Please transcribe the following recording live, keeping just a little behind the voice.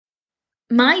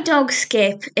My Dog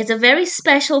Skip is a very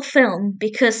special film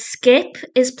because Skip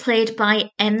is played by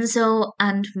Enzo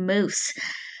and Moose.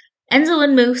 Enzo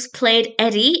and Moose played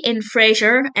Eddie in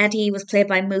Frasier. Eddie was played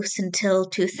by Moose until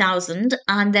 2000,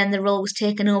 and then the role was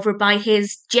taken over by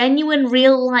his genuine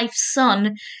real life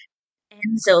son,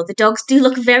 Enzo. The dogs do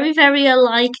look very, very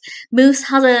alike. Moose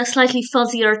has a slightly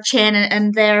fuzzier chin,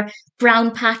 and their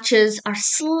brown patches are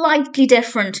slightly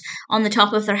different on the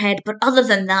top of their head, but other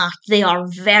than that, they are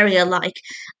very alike.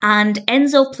 And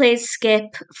Enzo plays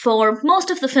Skip for most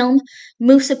of the film.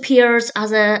 Moose appears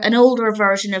as an older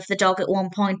version of the dog at one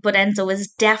point, but Enzo is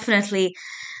definitely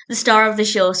the star of the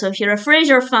show. So if you're a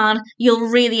Frasier fan, you'll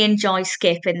really enjoy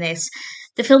Skip in this.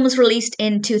 The film was released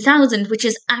in 2000, which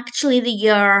is actually the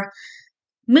year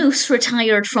Moose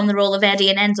retired from the role of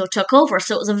Eddie and Enzo took over,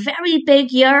 so it was a very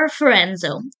big year for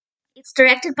Enzo. It's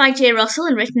directed by Jay Russell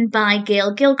and written by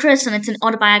Gail Gilchrist, and it's an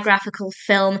autobiographical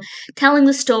film telling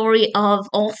the story of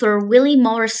author Willie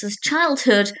Morris's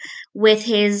childhood with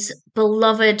his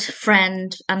beloved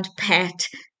friend and pet,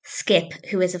 Skip,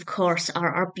 who is, of course,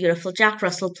 our beautiful Jack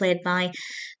Russell, played by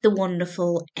the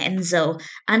wonderful Enzo.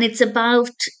 And it's about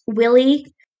Willie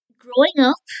growing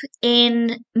up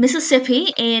in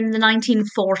Mississippi in the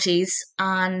 1940s,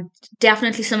 and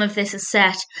definitely some of this is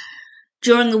set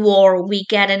during the war. We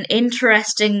get an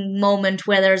interesting moment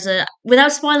where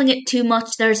without spoiling it too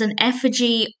much, there's an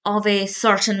effigy of a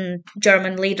certain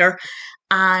German leader,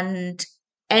 and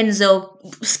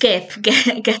Skip,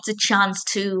 gets a chance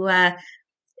to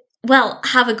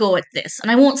have a go at this. And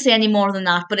I won't say any more than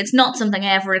that, but it's not something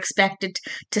I ever expected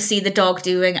to see the dog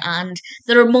doing, and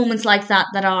there are moments like that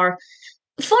that are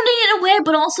funny in a way,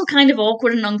 but also kind of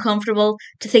awkward and uncomfortable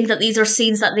to think that these are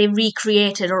scenes that they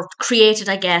recreated, or created,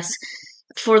 I guess,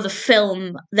 for the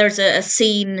film. There's a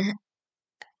scene,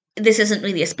 this isn't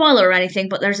really a spoiler or anything,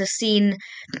 but there's a scene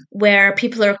where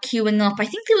people are queuing up. I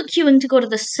think they were queuing to go to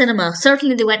the cinema.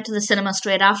 Certainly they went to the cinema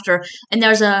straight after, and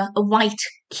there's a white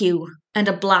queue and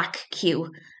a black queue.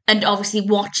 And obviously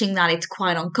watching that, it's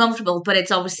quite uncomfortable, but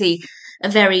it's obviously a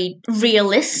very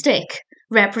realistic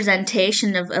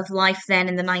representation of life then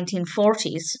in the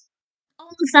 1940s. All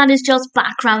of that is just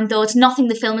background, though. It's nothing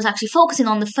the film is actually focusing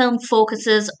on. The film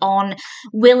focuses on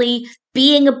Willie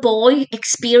being a boy,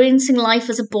 experiencing life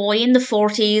as a boy in the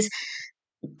 40s,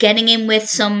 getting in with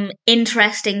some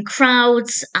interesting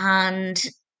crowds, and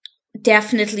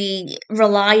definitely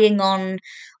relying on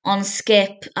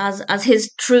Skip as his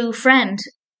true friend.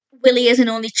 Willie is an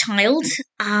only child,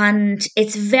 and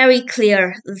it's very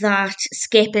clear that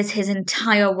Skip is his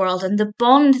entire world, and the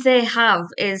bond they have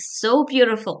is so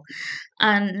beautiful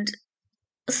and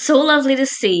so lovely to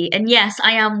see. And yes,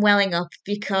 I am welling up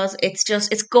because it's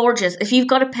gorgeous. If you've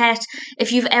got a pet,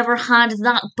 if you've ever had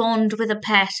that bond with a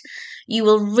pet, you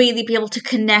will really be able to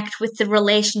connect with the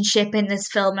relationship in this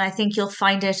film, and I think you'll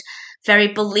find it very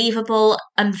believable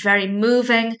and very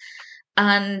moving.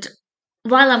 And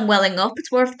while I'm welling up,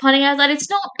 it's worth pointing out that it's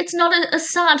not a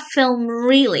sad film,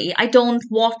 really. I don't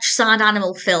watch sad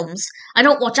animal films. I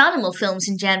don't watch animal films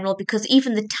in general because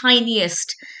even the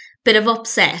tiniest bit of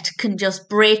upset can just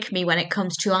break me when it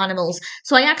comes to animals.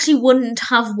 So I actually wouldn't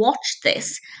have watched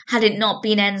this had it not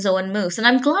been Enzo and Moose, and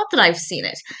I'm glad that I've seen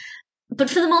it. But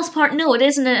for the most part, no, it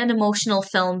isn't an emotional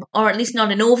film, or at least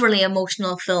not an overly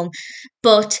emotional film.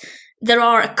 But there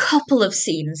are a couple of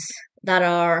scenes that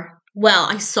are, well,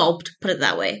 I sobbed, put it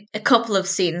that way. A couple of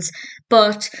scenes,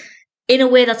 but in a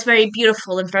way that's very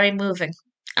beautiful and very moving.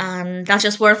 And that's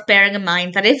just worth bearing in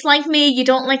mind, that if, like me, you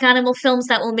don't like animal films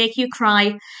that will make you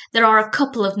cry, there are a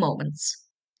couple of moments.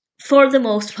 For the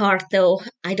most part, though,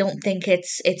 I don't think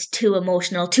it's too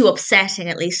emotional, too upsetting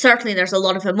at least. Certainly there's a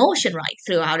lot of emotion right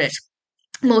throughout it.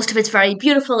 Most of it's very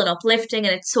beautiful and uplifting,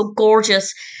 and it's so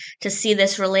gorgeous to see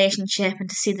this relationship and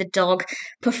to see the dog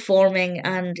performing,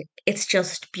 and it's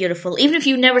just beautiful. Even if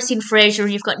you've never seen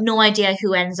Frasier, you've got no idea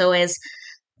who Enzo is,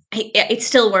 it's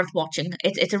still worth watching.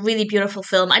 It's a really beautiful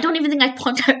film. I don't even think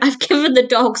I've given the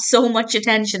dog so much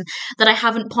attention that I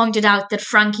haven't pointed out that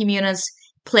Frankie Muniz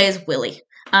plays Willie.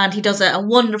 And he does a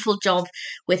wonderful job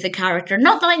with the character.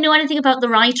 Not that I know anything about the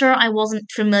writer. I wasn't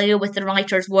familiar with the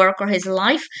writer's work or his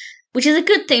life, which is a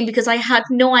good thing because I had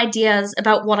no ideas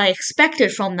about what I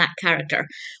expected from that character.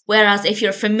 Whereas if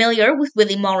you're familiar with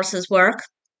Willie Morris's work,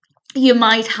 you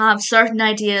might have certain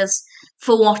ideas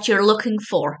for what you're looking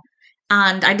for.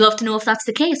 And I'd love to know if that's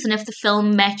the case and if the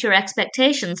film met your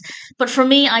expectations. But for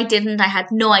me, I didn't. I had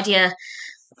no idea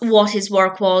what his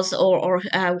work was or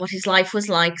what his life was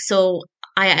like. So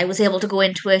I was able to go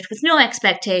into it with no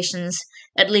expectations,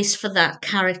 at least for that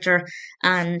character.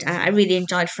 And I really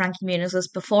enjoyed Frankie Muniz's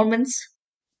performance.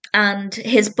 and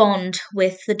his bond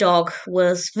with the dog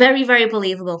was very, very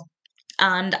believable.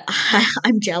 And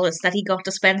I'm jealous that he got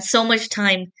to spend so much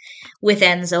time with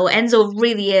Enzo. Enzo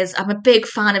really is. I'm a big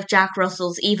fan of Jack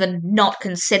Russell's, even not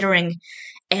considering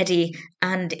Eddie,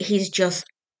 and he's just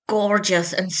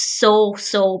gorgeous and so,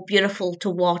 so beautiful to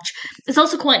watch. It's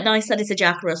also quite nice that it's a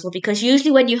Jack Russell, because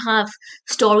usually when you have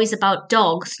stories about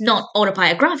dogs, not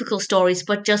autobiographical stories,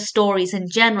 but just stories in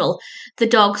general, the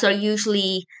dogs are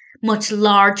usually much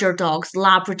larger dogs,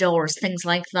 Labradors, things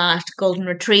like that, Golden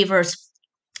Retrievers.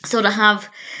 So to have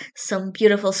some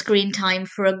beautiful screen time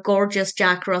for a gorgeous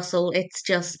Jack Russell, it's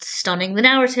just stunning. The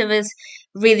narrative is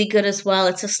really good as well.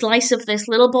 It's a slice of this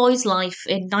little boy's life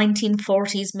in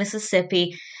 1940s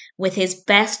Mississippi with his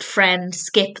best friend,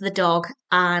 Skip the dog,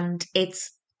 and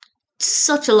it's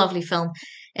such a lovely film.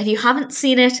 If you haven't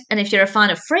seen it, and if you're a fan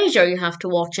of Frasier, you have to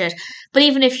watch it. But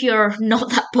even if you're not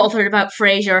that bothered about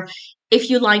Frasier, if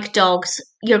you like dogs,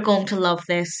 you're going to love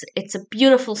this. It's a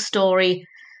beautiful story,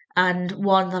 and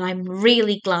one that I'm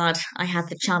really glad I had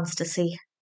the chance to see.